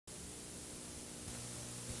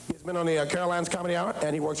He's been on the Caroline's Comedy Hour,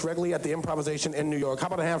 and he works regularly at the Improvisation in New York. How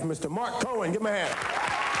about a hand for Mr. Mark Cohen? Give him a hand.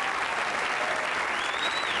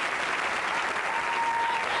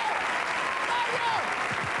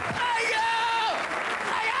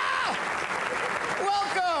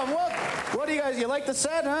 You like the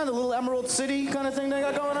set, huh? The little Emerald City kind of thing they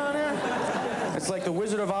got going on here? It's like the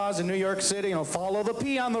Wizard of Oz in New York City, you know, follow the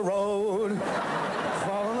pea on the road.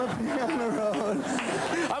 Follow the pea on the road.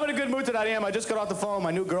 I'm in a good mood tonight, I am. I just got off the phone with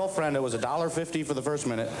my new girlfriend. It was $1.50 for the first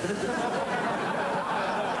minute.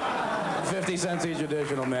 50 cents each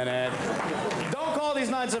additional minute. Don't call these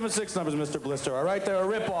 976 numbers, Mr. Blister, all right? They're a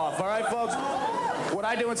ripoff, all right, folks? What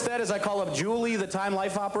I do instead is I call up Julie, the Time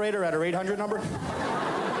Life operator, at her 800 number.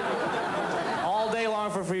 Day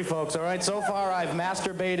long for free, folks, all right? So far, I've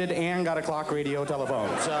masturbated and got a clock radio telephone,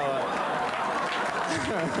 so...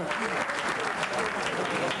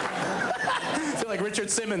 I feel like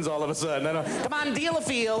Richard Simmons all of a sudden. I don't... Come on, deal a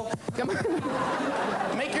feel. Come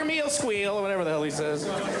on. Make your meal squeal, or whatever the hell he says.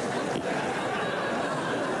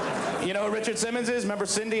 You know what Richard Simmons is? Remember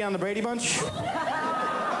Cindy on the Brady Bunch? So what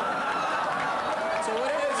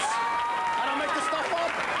is? I don't make this stuff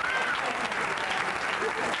up.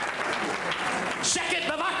 Sheket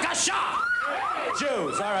bevakasha!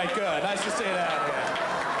 Jews. All right, good. Nice to see that.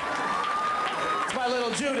 Yeah. It's my little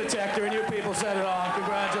Jew detector, and you people set it off.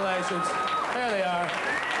 Congratulations. There they are.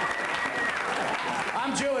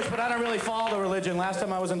 I'm Jewish, but I don't really follow the religion. Last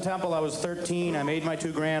time I was in temple, I was 13. I made my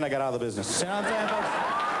 $2,000. I got out of the business. See what I'm saying, folks?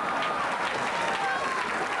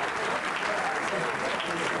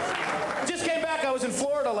 I was in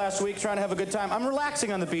Florida last week trying to have a good time. I'm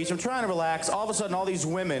relaxing on the beach. I'm trying to relax. All of a sudden, all these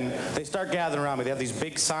women, they start gathering around me. They have these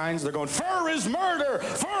big signs. They're going, "Fur is murder!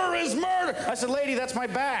 Fur is murder!" I said, "Lady, that's my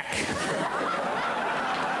back."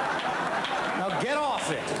 Now get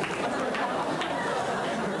off it.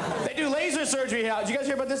 They do laser surgery. Did you guys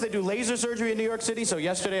hear about this? They do laser surgery in New York City. So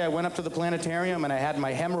yesterday, I went up to the planetarium and I had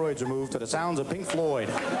my hemorrhoids removed to the sounds of Pink Floyd.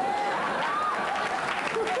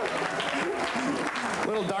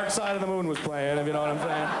 Little Dark Side of the Moon was playing, if you know what I'm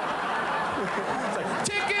saying. It's like,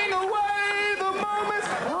 ticking away the moments.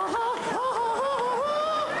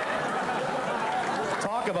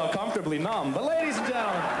 Talk about comfortably numb. But ladies and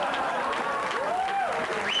gentlemen,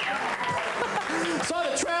 saw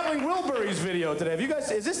the Traveling Wilburys video today. Have you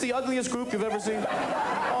guys, is this the ugliest group you've ever seen?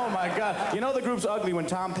 Oh my God. You know the group's ugly when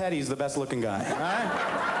Tom Petty's the best looking guy, all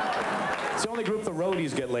right? It's the only group the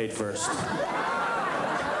roadies get laid first.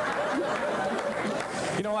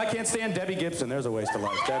 You know, I can't stand Debbie Gibson. There's a waste of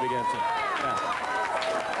life. Debbie Gibson. Yeah.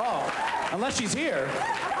 Oh, unless she's here.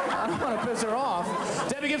 I don't want to piss her off.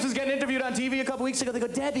 Debbie Gibson's getting interviewed on TV a couple weeks ago. They go,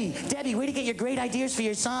 Debbie, where do you get your great ideas for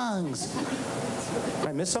your songs? Did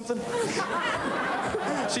I miss something?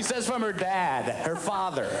 She says from her dad, her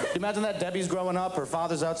father. Can you imagine that? Debbie's growing up. Her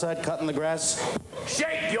father's outside cutting the grass.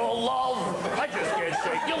 Shake your love. I just can't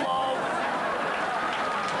shake your love.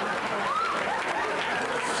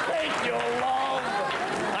 Shake your love.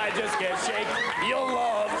 Just can't shake your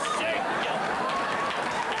love. Shake your...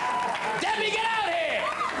 Debbie, get out here!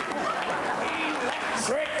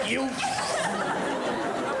 Trick you.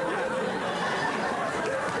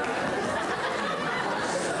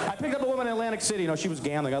 I picked up a woman in Atlantic City. You know, she was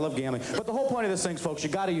gambling. I love gambling. But the whole point of this thing, folks, you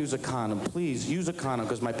got to use a condom. Please, use a condom,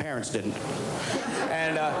 because my parents didn't.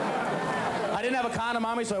 And, I didn't have a condom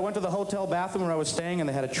on me, so I went to the hotel bathroom where I was staying, and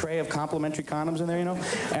they had a tray of complimentary condoms in there, you know?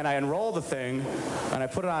 And I unrolled the thing, and I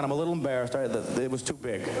put it on. I'm a little embarrassed. It was too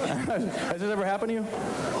big. Has this ever happened to you?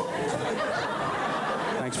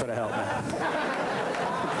 Thanks for the help, man.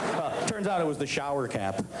 Turns out it was the shower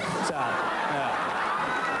cap. So, yeah.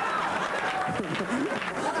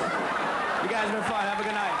 You guys have been fun. Have a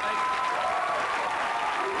good night.